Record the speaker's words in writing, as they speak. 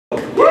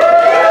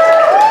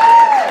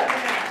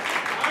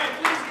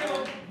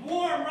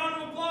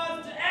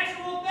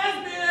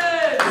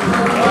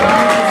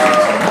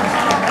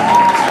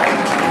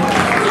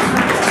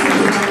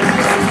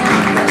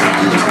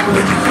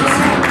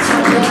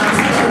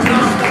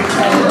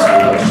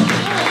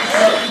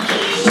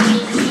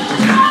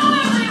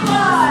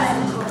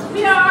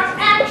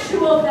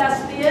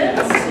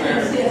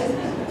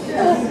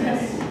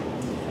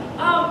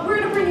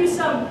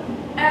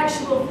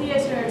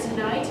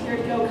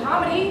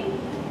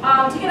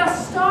To get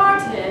us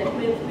started,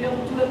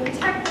 we'll do a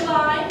protect the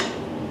line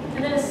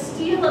and then a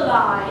steal a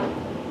line.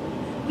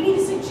 We need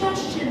a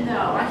suggestion though.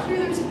 I hear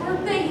there's a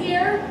birthday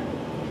here.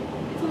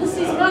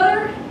 Felicity's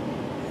mother.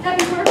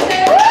 Happy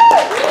birthday.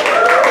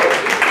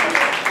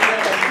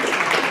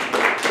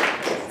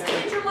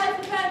 Major life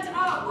event.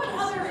 What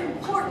other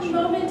important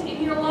moment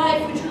in your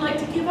life would you like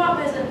to give up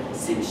as a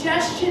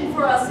suggestion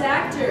for us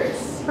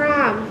actors?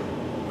 Prom.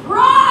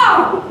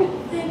 Prom!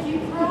 Thank you,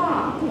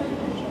 prom.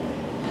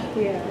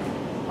 Yeah.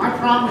 My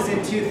prom was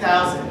in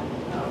 2000.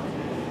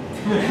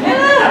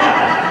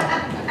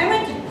 I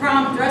went to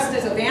prom dressed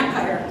as a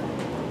vampire.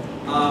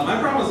 My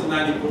prom was in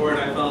 '94 and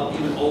I felt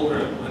even older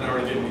than I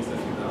already did when we said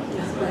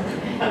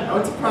 2000. I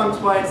went to prom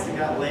twice and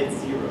got laid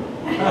 0.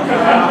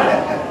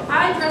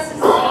 I dressed as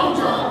an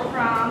angel for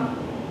prom.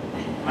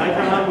 My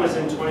prom was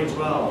in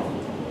 2012.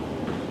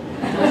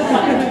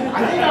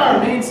 I think our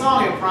main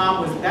song at prom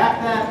was Back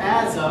That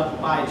Ass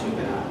Up by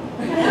Juvenile.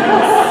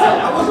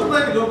 I wasn't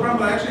planning to go to prom,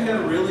 but I actually had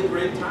a really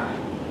great time.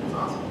 It was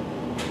awesome.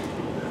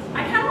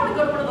 I kind of want to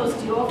go to one of those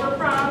do-over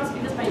proms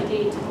because my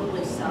date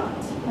totally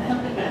sucked.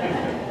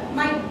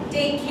 My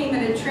date came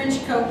in a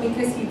trench coat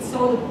because he'd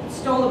stole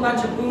a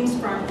bunch of booms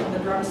from the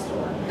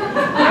drugstore.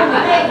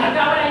 Hey, you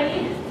got what I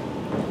need?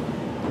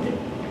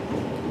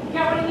 You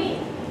got what I need?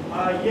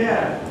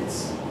 Yeah,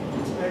 it's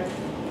back.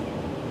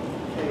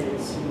 Okay,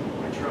 it's in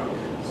my trunk,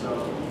 so.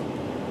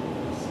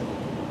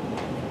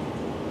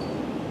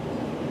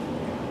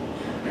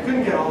 I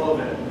couldn't get all of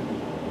it.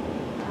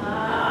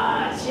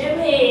 Ah,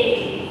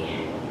 Jimmy.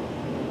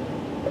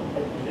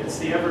 It's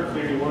the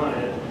Everclear you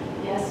wanted.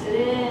 Yes, it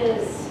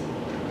is.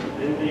 I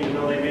didn't even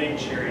know they made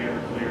cherry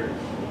Everclear.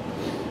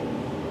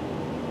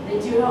 They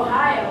do in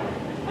Ohio.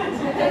 I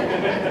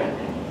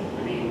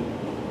mean,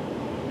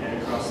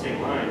 and across state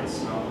lines,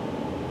 so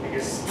I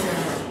guess.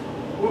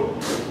 Whoa,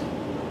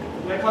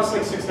 that costs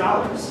like $6.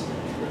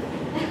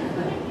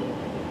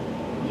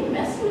 You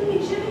messing with me,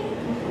 Jimmy?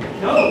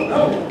 No,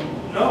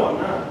 I'm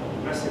not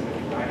messing with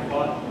you. I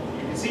thought,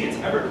 you can see it's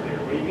Everclear.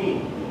 What do you mean?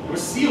 It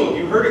was sealed.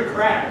 You heard it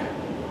crack.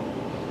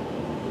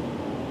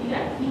 You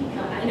got a heat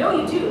gun. I know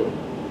you do.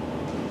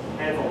 I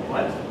have a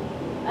what?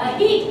 A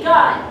heat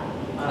gun.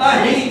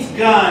 A heat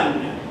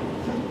gun!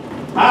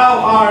 How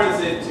hard is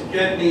it to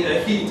get me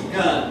a heat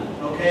gun,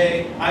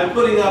 okay? I'm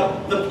putting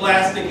up the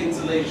plastic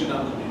insulation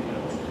on the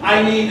windows.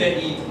 I need a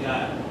heat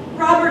gun.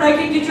 Robert, I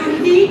can get you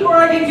heat or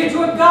I can get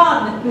you a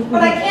gun,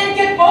 but I can't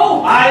get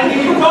both. I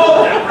need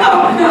both!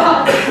 Oh,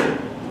 God.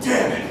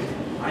 Damn it!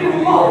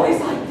 You're always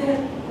like that.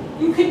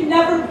 You can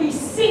never be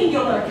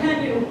singular,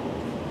 can you?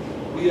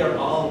 We are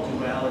all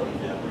duality,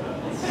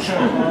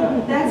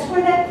 Deborah. That's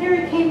where that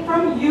theory came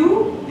from?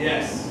 You?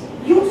 Yes.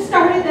 You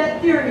started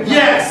that theory.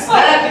 Yes,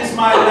 that is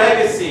my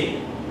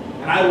legacy.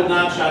 And I will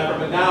not shy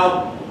from it.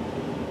 Now,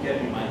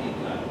 get me my heat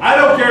gun. I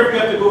don't care if you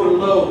have to go to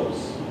Lowe's.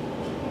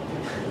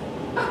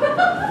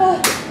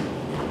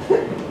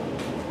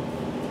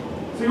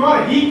 So you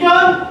want a heat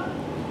gun?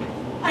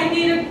 I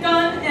need a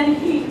gun and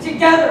heat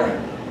together.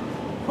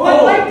 Oh.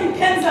 My life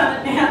depends on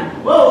it,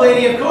 man. Well,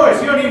 lady, of course.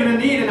 You don't even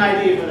need an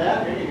ID for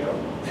that. There you go.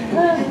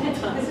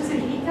 This is a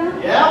heat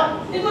gun? Yeah?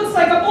 It looks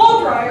like a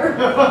blow dryer.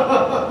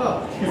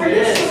 Are It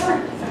you is. sure?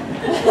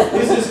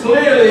 This is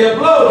clearly a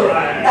blow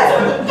dryer. That's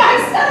what the guy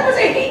said it was a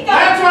heat gun.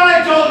 That's why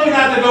I told you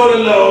not to go to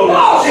Lowe's.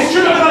 Oh, It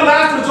should have been a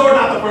last resort,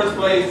 not the first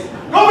place.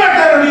 Go back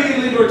there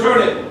immediately to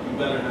return it. You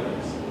better have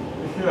this.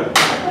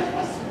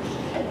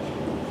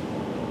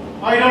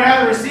 Oh, you don't have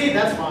the receipt?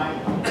 That's fine.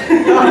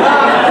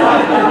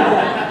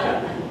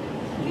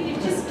 Can you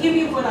just give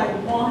me what I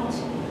want?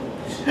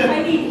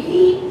 I need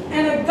heat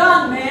and a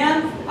gun,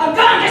 man. A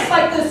gun just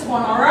like this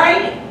one, all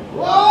right?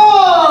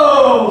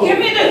 Whoa! Give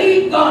me the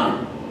heat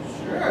gun.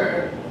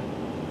 Sure.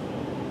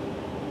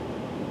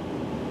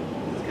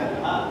 This is kind of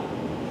hot.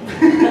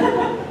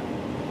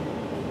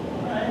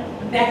 All right.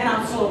 I'm backing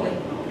out slowly.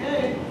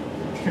 Okay.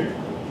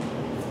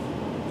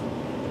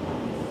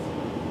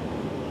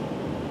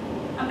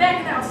 I'm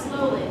backing out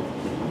slowly.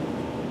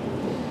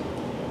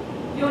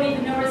 You don't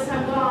even notice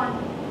I'm gone.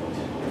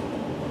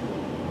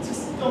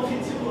 Just don't be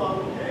too long,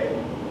 okay?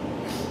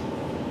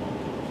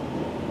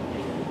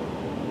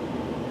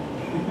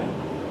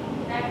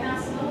 Backing out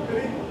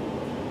slowly.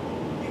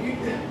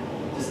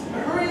 Just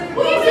hurry up and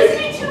Will you go. miss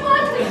me too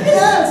much? Will you miss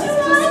Yes, me too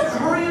much? just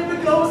hurry up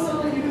and go so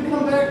that you can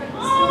come back sooner.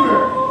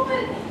 Oh,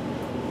 but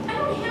I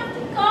don't have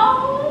to go.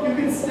 You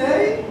can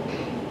stay?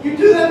 You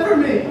do that for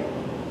me.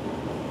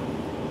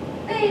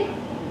 Babe,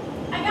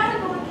 I gotta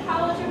go to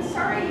college. I'm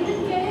sorry you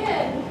didn't get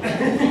in.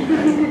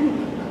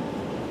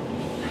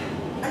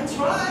 I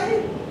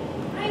tried.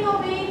 I know,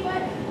 babe,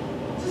 but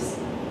Just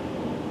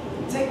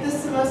take this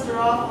semester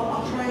off.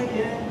 I'll try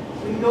again.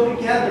 We can go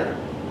together.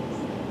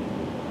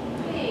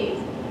 babe,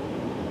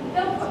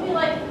 they'll put me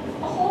like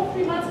a whole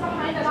 3 months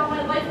behind on all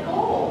my life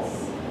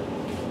goals.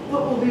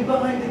 But we'll be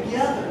behind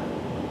together.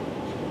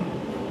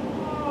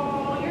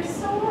 Oh, you're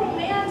so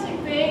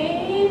romantic,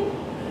 babe.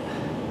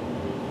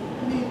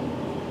 I mean,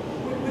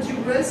 would you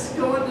risk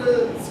going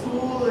to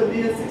school and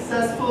being successful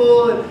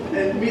successful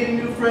and meeting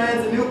new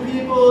friends and new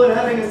people and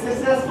having a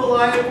successful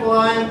life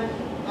while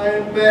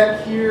I'm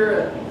back here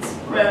at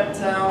Scrap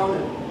Town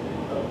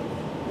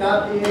and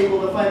not being able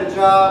to find a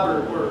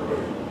job or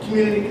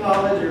community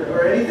college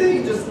or anything.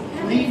 You just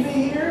leave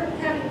me here?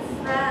 Having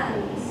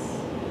friends.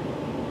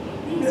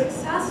 Being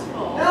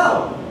successful.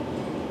 No.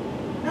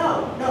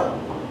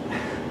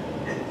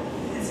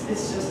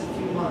 It's just a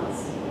few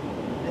months.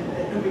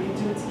 And we can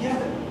do it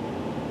together.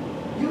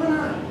 You and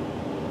I.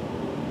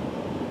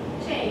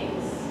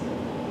 James.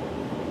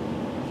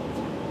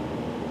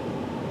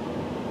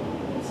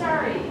 I'm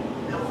sorry.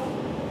 No.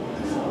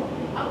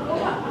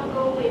 I'll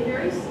go away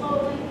very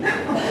slowly.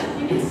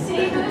 You can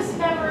savor this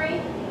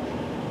memory.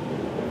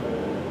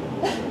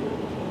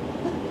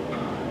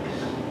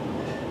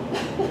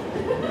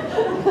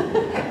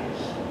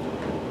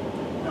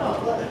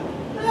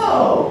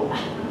 No.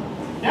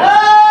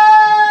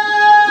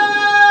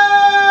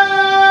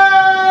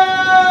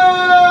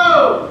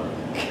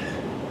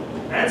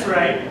 That's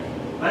right.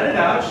 Let it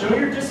out. Show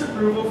your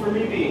disapproval for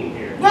me being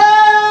here. No!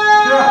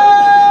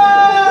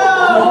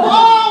 Of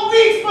all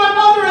weeks, my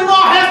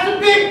mother-in-law has to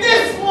pick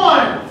this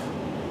one!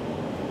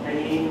 I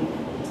mean,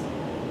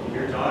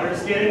 your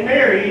daughter's getting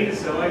married,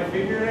 so I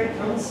figured I'd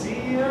come see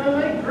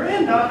my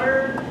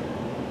granddaughter.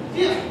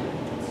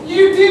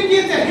 You did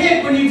get the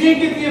hint when you did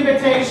get the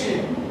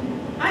invitation.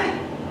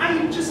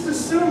 I just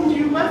assumed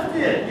you left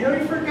it. You know,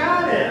 you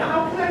forgot it.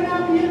 How could I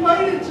not be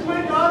invited to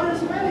my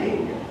daughter's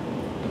wedding?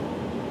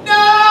 No!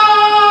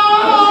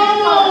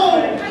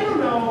 I don't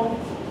know.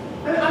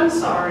 I'm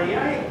sorry.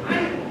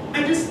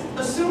 I just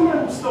assume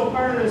I'm still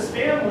part of this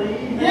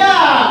family.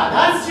 Yeah,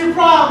 that's your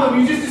problem.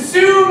 You just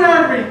assume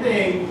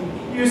everything.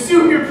 You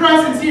assume your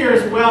presence here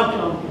is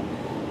welcome.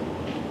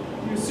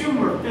 You assume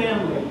we're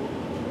family.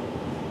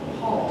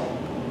 Paul,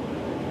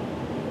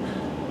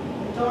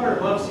 my daughter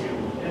loves you,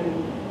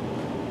 and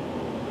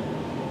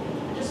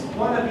I just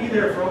want to be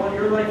there for all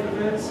your life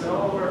events and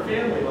all of our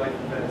family life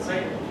events.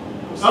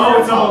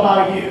 Oh, it's all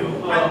about you.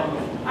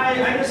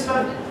 I just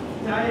thought,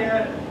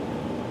 I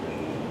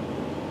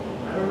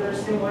don't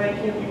understand why I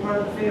can't be part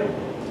of the family.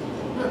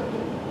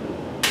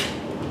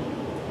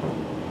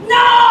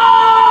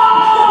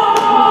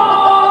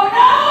 No!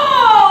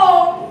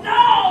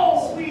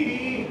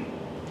 Sweetie!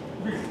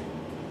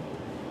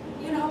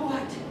 You know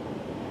what?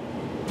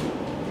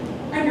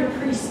 I'm your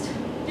priest.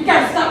 You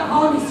gotta stop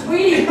calling me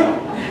sweetie.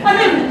 I'm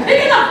in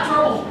big enough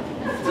trouble.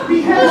 To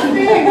be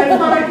happy, I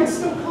thought I could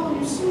still call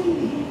you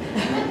sweetie.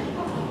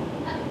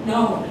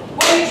 No.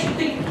 What makes you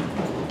think?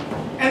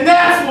 And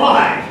that's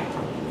why.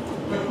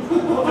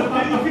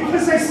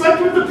 Because I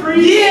slept with the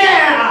priest?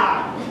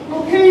 Yeah!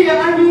 Okay,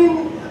 I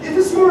mean, it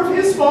was more of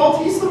his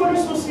fault. He's the one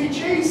who's supposed to be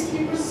chaste.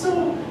 He was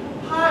so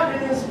hot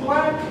in his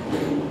black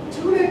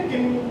tunic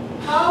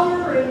and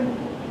collar, and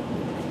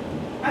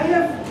I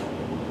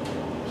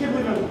can't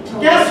believe I'm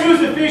telling Guess you.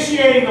 who's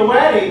officiating the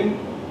wedding?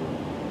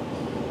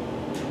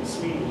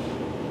 Sweetie.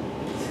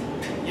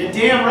 You're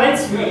damn right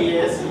Sweetie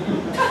is.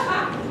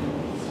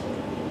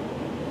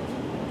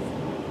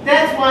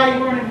 That's why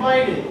you weren't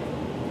invited.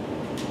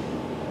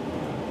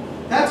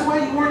 That's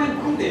why you weren't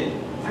included.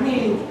 I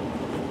mean,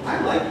 I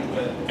like you,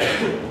 but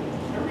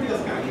everybody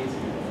else kind of hates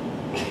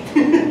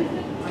you.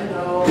 I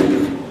know.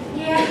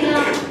 Yeah,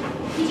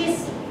 he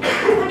just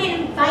wouldn't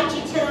invite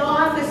you to the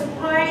office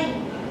party.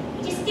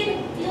 He just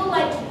didn't feel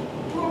like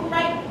you were the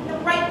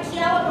right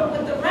caliber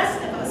with the rest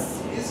of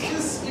us. It's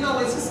just,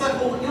 it's just that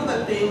whole,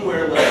 that thing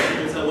where like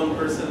there's that one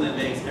person that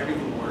makes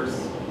everything worse,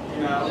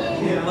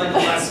 Yeah. like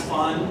less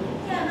fun.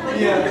 Like,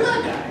 Yeah. You're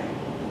that guy.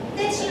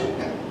 That's you.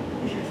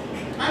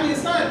 I mean,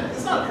 it's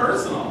not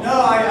personal.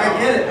 No, I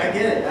get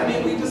it. I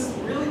mean, we just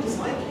really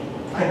dislike you.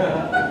 I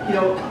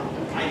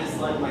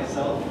dislike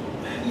myself.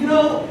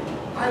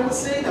 I was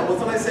saying that.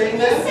 Wasn't I saying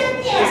that? You said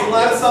that. There's a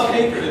lot of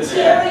self-hatred in there.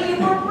 Jerry, you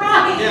were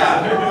right.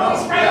 Yeah. You're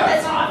always right in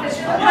this office.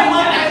 You're You know right.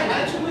 what? I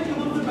actually like you a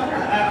little bit better.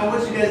 I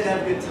want you guys to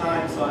have a good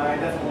time, so I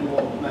definitely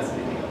won't mess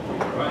anything up for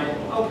you, right?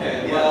 Okay,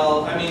 Yeah.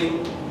 well, I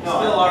mean,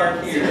 still are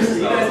here. Seriously,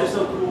 you guys are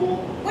so cool.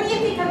 What do you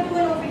think I'm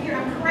doing over here?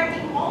 I'm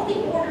correcting all the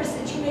orders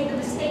that you made the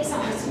mistakes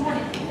on this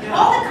morning.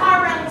 All the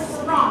car rentals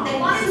were wrong. They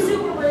wanted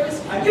Subarus.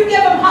 You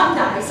give them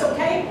Hyundais,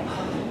 okay?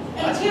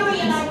 And Terry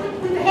and I,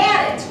 we've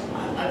had it.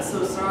 I'm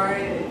so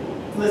sorry.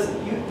 Listen,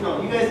 you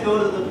guys go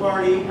to the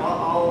party.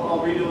 I'll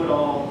redo it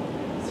all.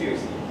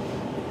 Seriously,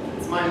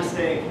 it's my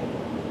mistake.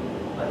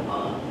 But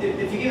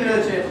if you give it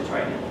another chance, I'll try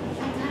again.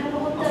 I got it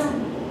all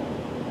done.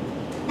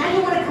 Now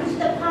you want to come to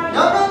the party?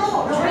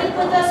 No. Drink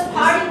with us,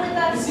 party with I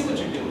us. see what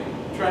you're doing.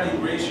 Trying to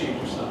ingratiate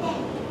yourself.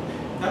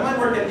 That might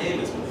work at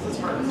Davis, but this is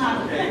hard.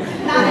 Not Okay.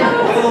 not A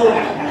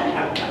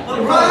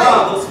little a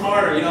little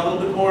smarter, a little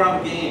bit more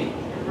on the game.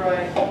 You're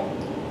right.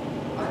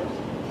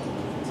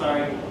 I'm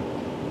sorry.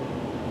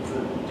 It's a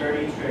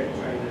dirty trick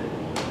trying to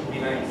be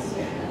nice. I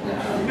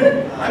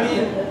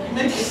mean, you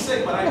make me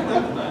sick, but I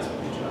empathize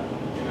with each other.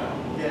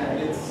 Yeah,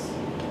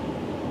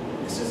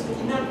 It's just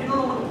you don't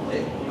know what to play.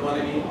 You know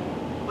what I mean?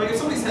 Like if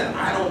somebody said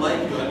I don't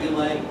like you, I'd be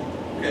like,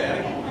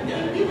 okay, I get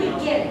it. We would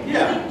get it.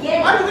 Yeah. We would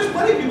get I mean, there's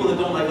plenty of people that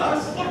don't like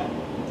us. it.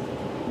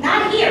 Now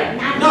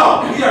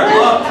No, we are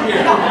up here.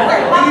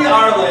 We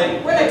are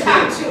like. We're the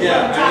top two.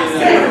 Yeah, We're the top I mean,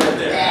 six. right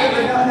there.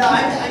 No, I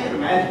can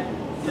imagine.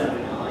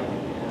 Definitely not like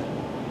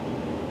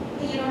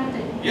it. You don't have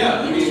to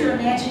Yeah, I use mean- your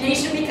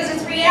imagination because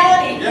it's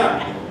reality.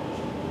 Yeah.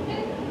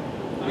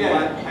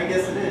 Yeah, I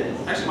guess it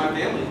is. Actually, my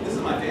family. This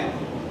is my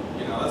family.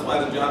 You know, that's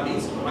why the job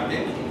means to me. My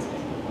family means to me.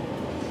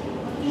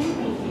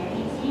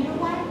 You know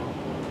what?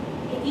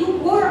 If you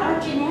were our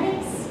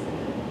genetics,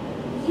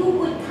 you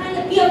would kind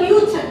of be a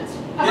mutant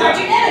of our Yeah. A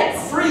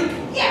genetics. freak.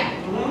 Yeah.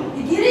 Mm-hmm.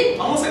 You get it?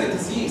 Almost like a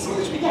disease. Something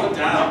that should be put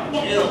down,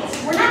 Yeah. killed.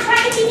 We're not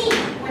trying to be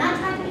mean. We're not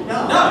trying to be mean.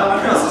 No,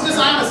 this is just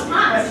honesty.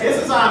 Honest. This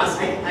is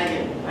honesty. I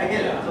get it. I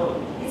get it.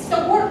 Totally. It's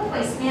the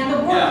workplace, man. The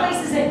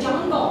workplace is a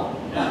jungle.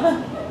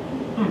 Yeah.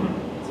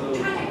 So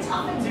Trying to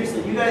toughen.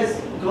 seriously, you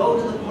guys go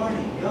to the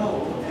party.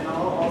 Go, and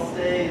I'll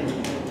stay and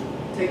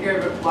take care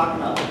of it. Lock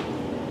it up.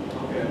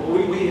 Okay.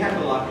 Well, we have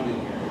to lock you in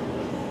here.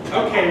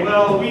 Okay,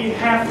 well, we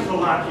have to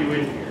lock you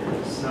in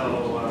here, so,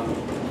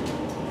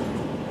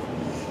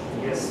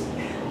 I guess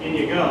in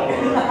you go.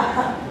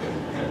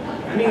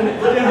 I mean,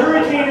 the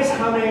hurricane is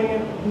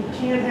coming, we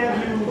can't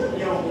have you,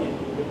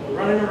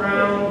 running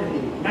around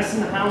and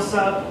messing the house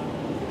up.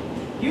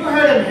 You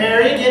heard him,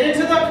 Harry. Get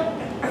into the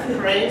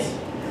crate.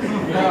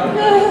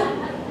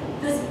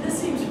 This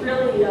seems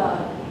really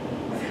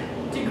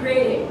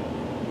degrading.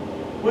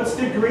 What's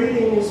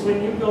degrading is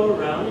when you go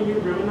around and you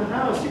ruin the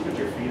house. You put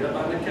your feet up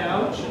on the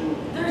couch and,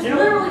 There's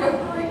literally a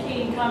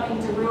hurricane coming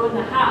to ruin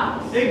the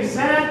house.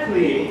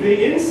 Exactly.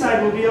 The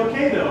inside will be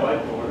okay, though. I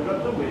boarded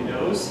up the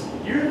windows.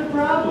 You're the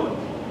problem.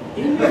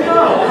 In you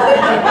go.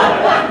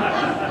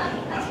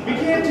 We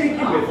can't take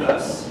you with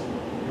us.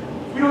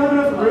 We don't have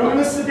enough room in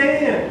the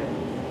sedan.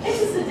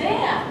 It's a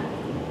sedan.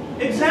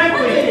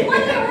 Exactly.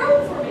 Plenty of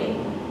room for me.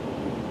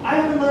 I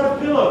have a lot of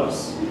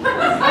pillows. I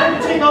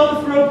had to take all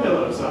the throw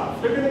pillows off.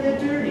 They're gonna get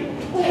dirty.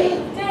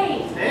 Dave,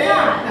 Hey.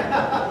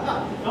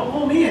 God. Don't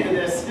pull me into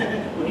this.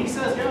 What he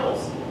says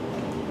goes.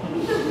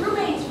 We've been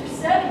roommates for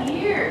 7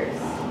 years.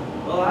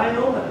 Well, I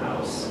own the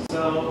house,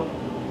 so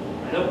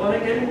I don't want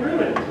it getting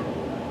ruined.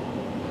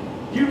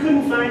 You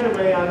couldn't find a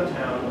way out of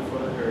town before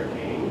the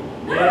hurricane.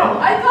 No, and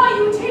I thought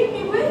you would take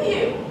me with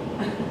you.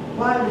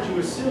 why would you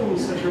assume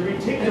such a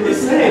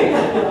ridiculous thing?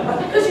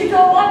 Because you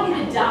don't want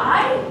me to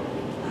die?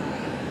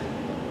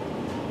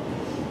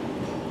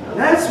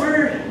 That's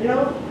where, you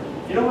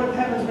know what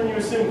happens when you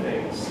assume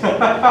things.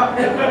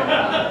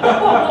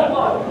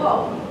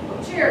 Whoa.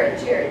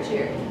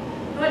 Jared.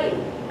 Buddy,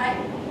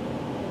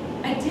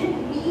 I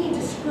didn't mean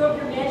to screw up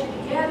your Magic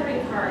the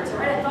Gathering cards, all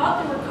right? I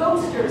thought they were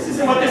coasters. This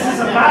isn't what this is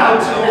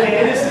about,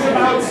 okay? This is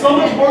about so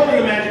much more than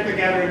the Magic the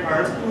Gathering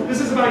cards. This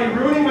is about you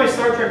ruining my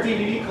Star Trek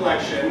DVD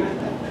collection.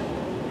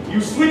 You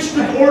switched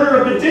the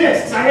order of the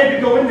discs. I had to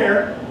go in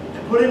there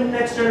and put in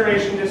Next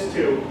Generation Disc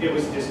 2. It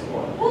was Disc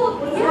 1. Well,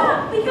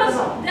 yeah, because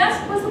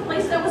that was the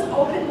place that was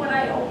open when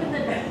I opened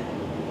the...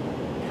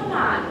 Come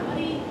on,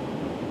 buddy.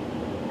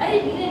 I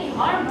didn't mean any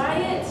harm by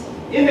it.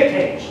 In the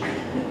cage.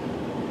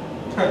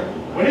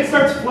 When it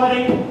starts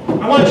flooding,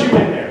 I want you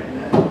in there.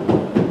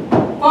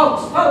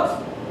 Folks,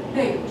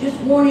 hey, just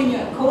warning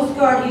you, Coast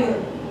Guard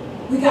here.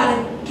 We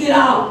gotta get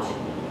out.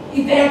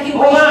 Evacuation.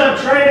 Hold on, I'm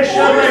trying to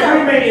shove Orders my are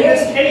roommate in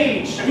this big.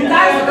 cage. You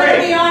guys are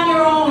gonna be on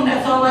your own,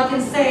 that's all I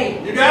can say.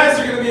 You guys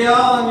are going to be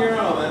all on your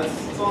own.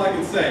 That's all I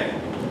can say.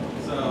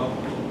 So,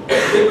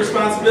 big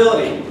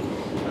responsibility.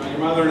 Your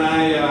mother and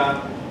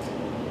I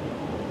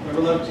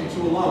never left you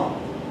two alone.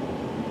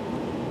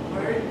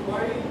 Why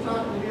are you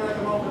talking to me like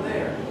I'm over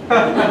there?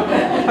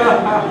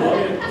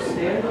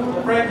 Stand up.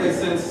 Well, frankly,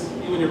 since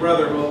you and your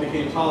brother both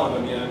became taller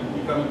than me, I've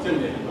become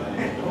intimidated by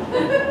you.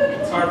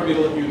 It's hard for me to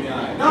look you in the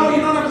eye. No,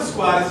 you don't have to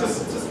squat. It's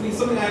just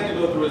something I have to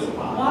go through as a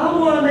father. I don't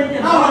wanna make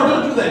it No, hard.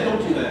 don't do that.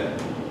 Don't do that.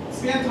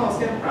 Stand tall,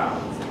 stand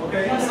proud.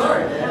 Okay? I'm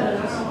sorry, Dad.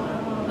 I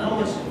don't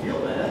want you to feel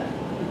bad.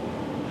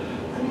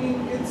 I mean,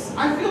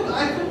 I feel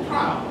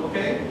proud,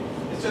 okay?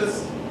 It's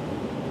just,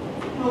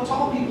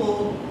 tall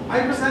people,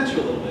 I resent you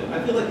a little bit.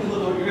 I feel like you're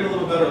going to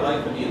live a better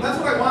life than me, and that's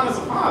what I want as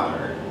a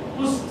father.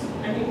 Well,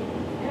 I mean,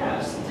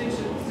 yeah,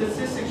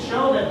 statistics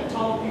show that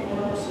tall people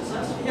are more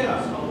successful.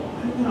 Yeah. So.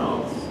 I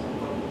know.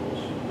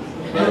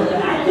 No,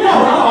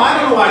 I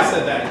don't know why I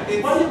said that.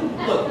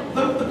 Look,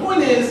 the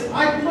point is,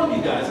 I love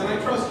you guys and I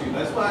trust you.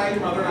 That's why your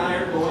mother and I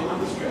are going on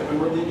this trip and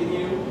we're leaving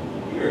you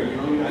here.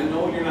 I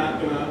know you're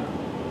not gonna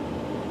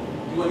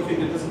do anything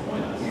to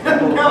disappoint us. No.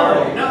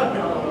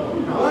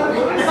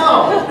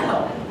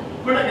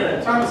 We're not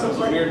gonna. Thomas, that was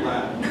a weird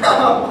laugh.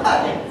 No.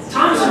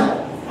 Thomas,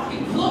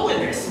 fucking blowing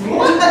this.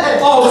 What?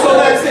 Oh, so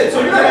that's it. So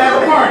you're gonna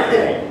have a party.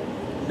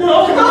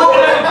 No, we're not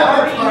gonna have a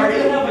Party. party.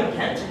 We're gonna have a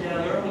get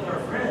together with our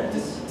friends.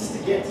 Just to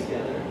get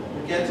together.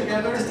 Get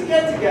together? Just to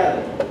get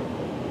together.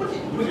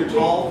 With your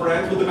tall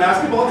friends with the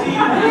basketball team?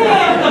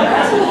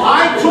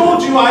 I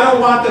told you I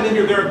don't want them in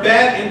here. They're a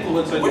bad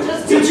influence on you.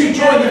 Since you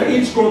joined, you've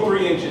each grown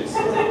 3 inches.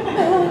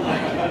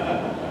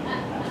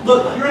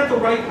 Look, you're at the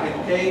right height,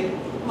 okay?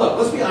 Look,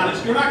 let's be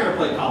honest. You're not going to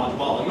play college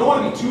ball. You don't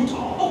want to be too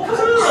tall. Oh, come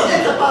on.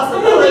 It's a I'm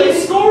possibility. a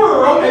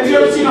scorer. Have you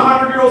ever seen a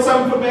 100-year-old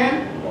 7-foot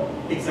man?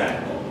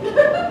 Exactly.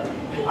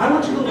 I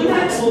want you to live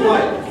your full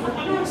life.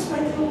 I'm not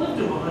expecting to live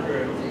to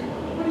 100.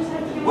 What does that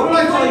have to do What did with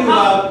I tell you my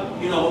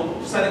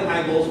about, setting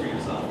high goals for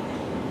yourself?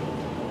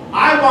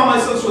 I want my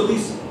sons to at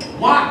least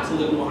want to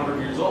live to 100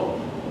 years old.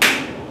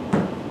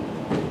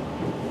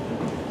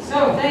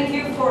 So, thank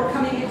you for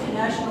coming into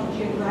National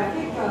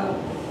Geographic.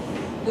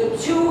 The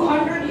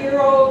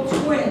 200-year-old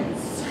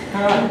twins,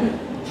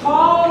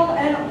 tall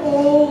and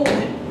old.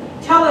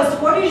 Tell us,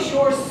 what is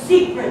your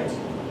secret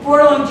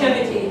for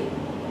longevity?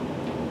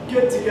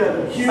 Get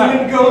together.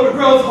 human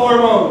growth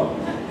hormone?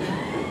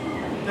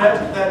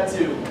 That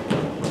too.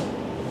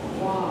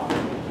 Wow.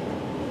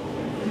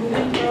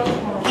 Human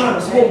growth I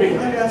was hormone. hoping.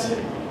 I got it.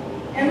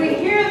 And we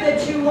hear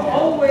that you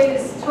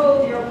always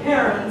told your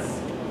parents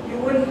you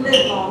wouldn't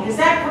live long. Is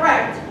that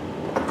correct?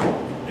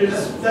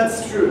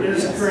 That's true. It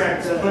is yes.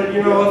 correct. But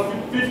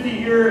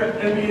 50-year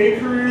MBA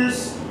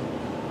careers,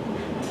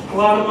 a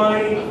lot of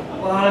money,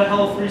 a lot of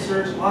health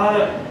research, a lot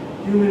of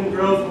human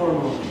growth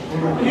hormone.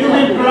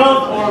 Human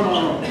growth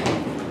hormone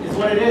is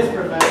what it is,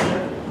 Professor.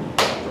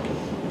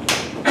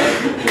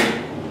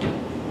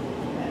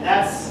 And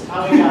that's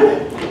how we got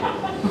it.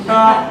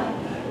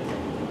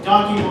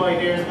 Donkey Boy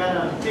here has been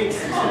a big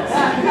success.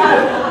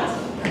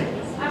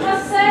 I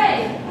must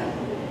say,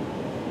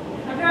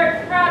 I'm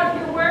very proud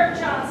of your work,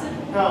 Johnson.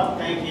 Oh,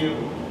 thank you.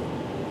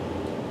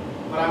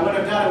 But I wouldn't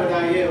have done it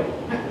without you.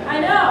 I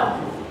know.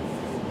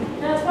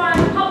 That's why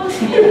I'm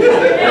publishing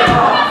it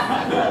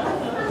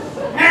now.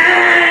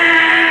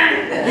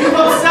 You've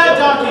upset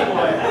Donkey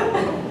Boy.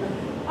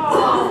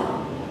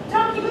 Oh,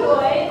 Donkey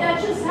Boy,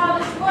 that's just how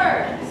this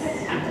works.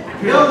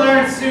 You'll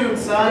learn soon,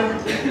 son.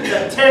 It's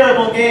a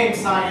terrible game,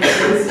 science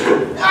is.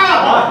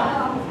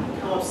 Ah!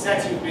 How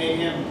upset you've made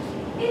him.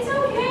 It's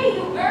okay,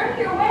 you earned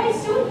your way.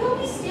 Soon he'll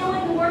be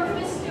stealing the work of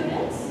his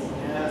students.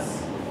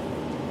 Yes.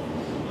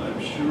 I'm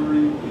sure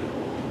you did.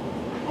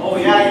 Oh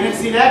yeah, you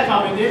didn't see that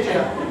coming, did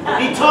you?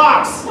 He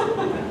talks.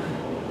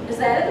 Is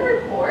that in the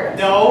report?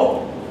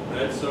 No,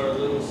 That's our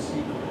little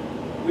secret.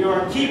 we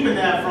weren't keeping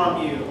that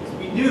from you. 'Cause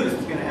we knew this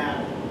was gonna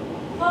happen.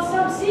 Well,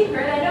 some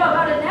secret. I know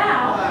about it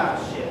now. Ah,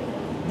 shit.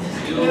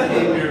 You'll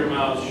keep your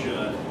mouth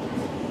shut,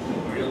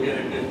 or you'll get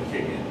a good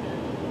kicking.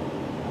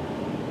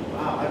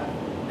 Wow, I've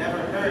never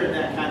heard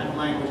that kind of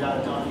language out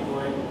of Donkey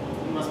Boy.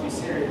 You must be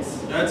serious.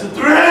 That's a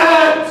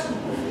threat!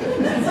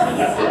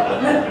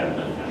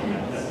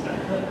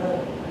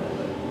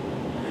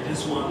 I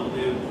just want to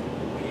live in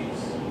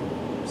peace.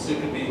 I'm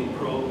sick of being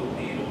probed with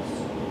needles.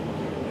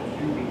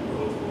 Human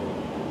growth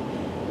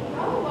hormone.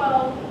 Oh,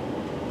 well,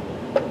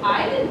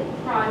 I didn't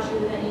prod you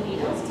with any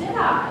needles, did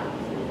I?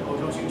 Oh,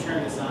 don't you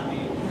turn this on me.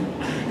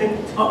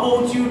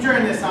 Don't you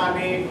turn this on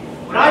me.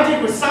 What I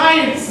did was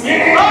science.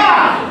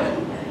 Ah!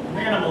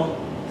 Animal.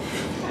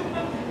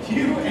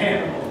 You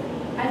animal.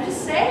 I'm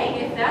just saying,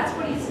 if that's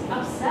what he's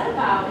upset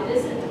about, it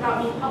isn't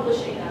about me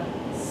publishing a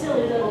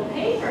silly little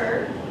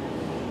paper.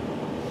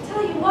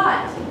 Tell you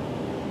what,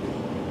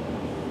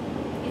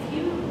 if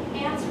you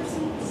answer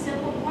some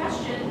simple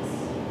questions,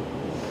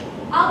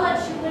 I'll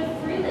let you live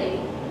freely.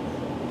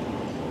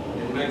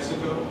 In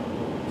Mexico?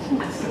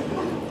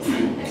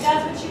 If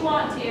that's what you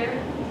want,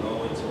 dear.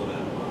 Oh, it's what I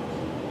want.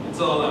 It's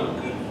all I'm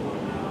good for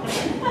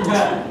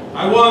now.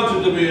 I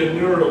wanted to be a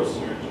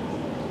neurosurgeon.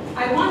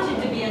 I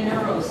wanted to be a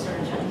neurosurgeon.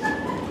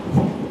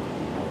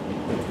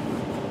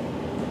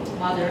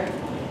 Mother,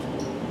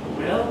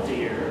 Well,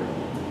 dear,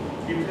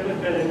 you could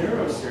have been a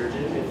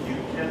neurosurgeon if you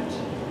kept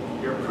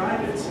your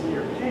privates in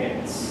your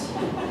pants.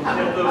 And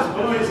kept those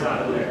boys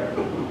out of there.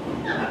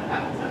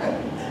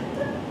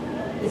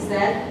 is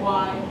that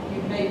why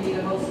you made me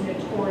the most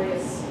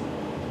notorious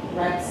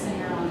rap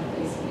singer on the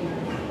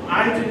Thesbians?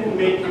 I didn't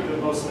make you the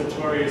most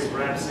notorious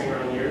rap singer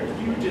on the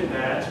earth. You did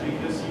that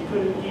because you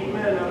couldn't keep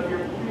men out of your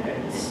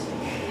pants.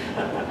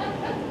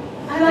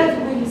 I like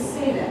the way you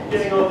say that.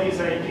 Getting all these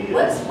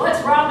ideas.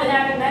 What's wrong with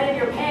having men in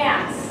your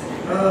pants?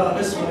 Oh,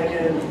 this one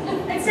again.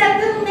 It's that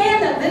little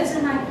man that lives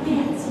in my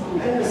pants, Mom.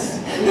 Yes.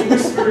 And he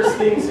whispers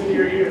things into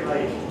your ear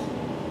like,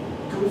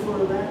 go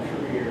for a rap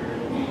career.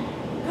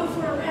 Go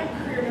for a rap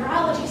career.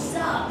 Neurology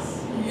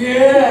sucks.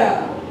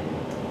 Yeah.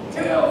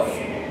 Hell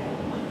yeah.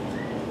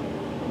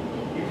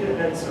 You could have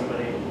been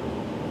somebody.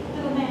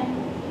 Little man,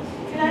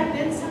 could I have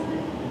been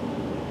something?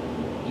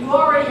 You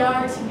already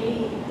are to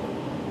me.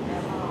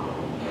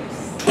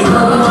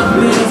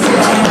 Oh.